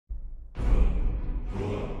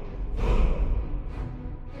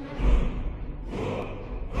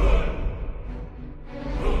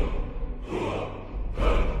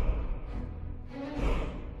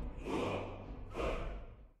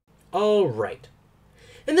Alright.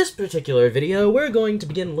 In this particular video, we're going to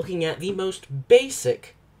begin looking at the most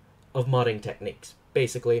basic of modding techniques.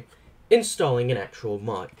 Basically, installing an actual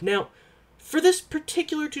mod. Now, for this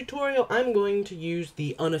particular tutorial, I'm going to use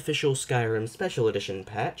the Unofficial Skyrim Special Edition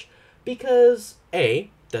patch because A,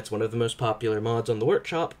 that's one of the most popular mods on the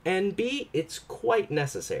workshop, and B, it's quite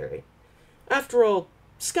necessary. After all,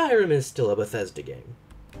 Skyrim is still a Bethesda game.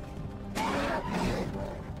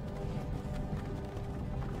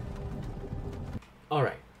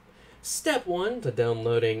 Alright, step 1 to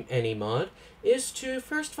downloading any mod is to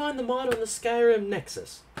first find the mod on the Skyrim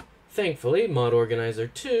nexus. Thankfully, Mod Organizer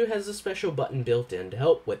 2 has a special button built in to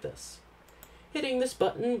help with this. Hitting this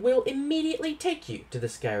button will immediately take you to the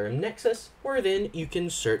Skyrim nexus, where then you can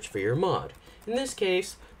search for your mod. In this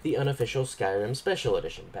case, the Unofficial Skyrim Special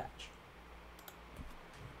Edition patch.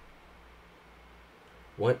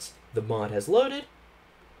 Once the mod has loaded,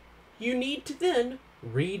 you need to then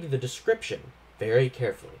read the description very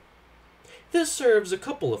carefully. This serves a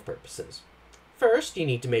couple of purposes. First, you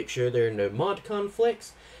need to make sure there are no mod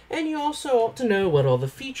conflicts, and you also ought to know what all the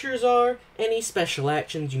features are, any special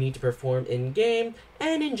actions you need to perform in-game,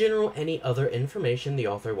 and in general any other information the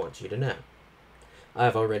author wants you to know.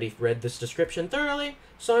 I've already read this description thoroughly,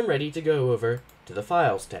 so I'm ready to go over to the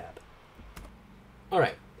Files tab.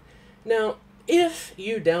 Alright, now if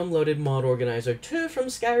you downloaded Mod Organizer 2 from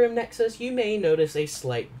Skyrim Nexus, you may notice a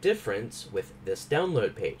slight difference with this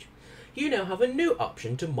download page. You now have a new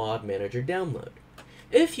option to Mod Manager download.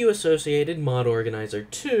 If you associated Mod Organizer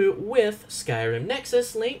 2 with Skyrim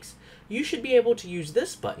Nexus links, you should be able to use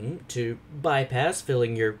this button to bypass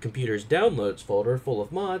filling your computer's downloads folder full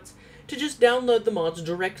of mods to just download the mods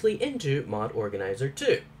directly into Mod Organizer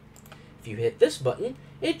 2. If you hit this button,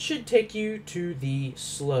 it should take you to the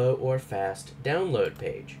slow or fast download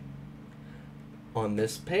page. On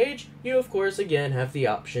this page, you of course again have the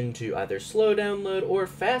option to either slow download or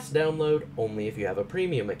fast download only if you have a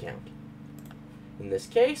premium account. In this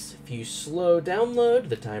case, if you slow download,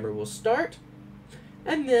 the timer will start,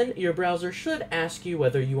 and then your browser should ask you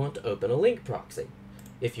whether you want to open a link proxy.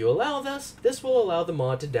 If you allow this, this will allow the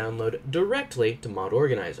mod to download directly to Mod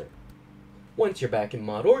Organizer. Once you're back in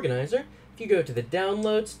Mod Organizer, if you go to the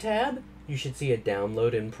Downloads tab, you should see a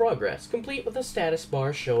download in progress, complete with a status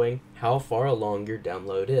bar showing how far along your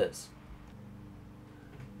download is.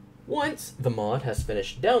 Once the mod has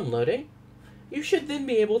finished downloading, you should then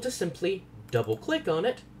be able to simply double-click on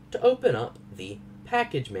it to open up the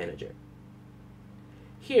Package Manager.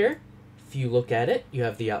 Here, if you look at it, you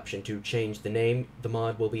have the option to change the name the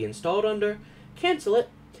mod will be installed under, cancel it,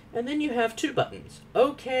 and then you have two buttons,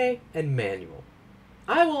 OK and Manual.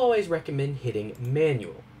 I will always recommend hitting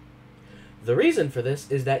Manual. The reason for this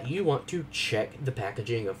is that you want to check the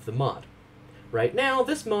packaging of the mod. Right now,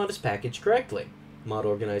 this mod is packaged correctly. Mod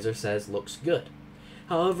Organizer says looks good.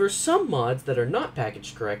 However, some mods that are not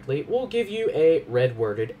packaged correctly will give you a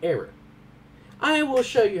red-worded error. I will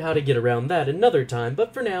show you how to get around that another time,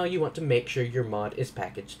 but for now you want to make sure your mod is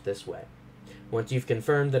packaged this way. Once you've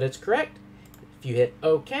confirmed that it's correct, if you hit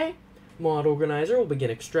OK, Mod Organizer will begin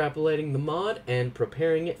extrapolating the mod and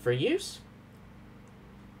preparing it for use.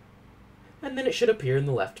 And then it should appear in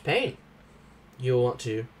the left pane. You'll want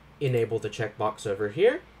to enable the checkbox over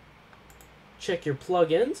here. Check your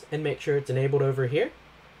plugins and make sure it's enabled over here.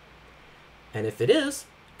 And if it is,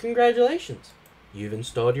 congratulations, you've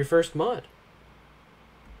installed your first mod.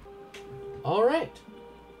 Alright.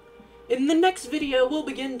 In the next video, we'll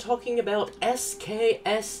begin talking about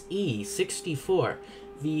SKSE64,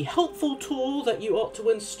 the helpful tool that you ought to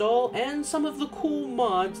install, and some of the cool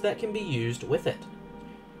mods that can be used with it.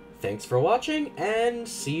 Thanks for watching, and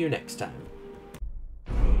see you next time.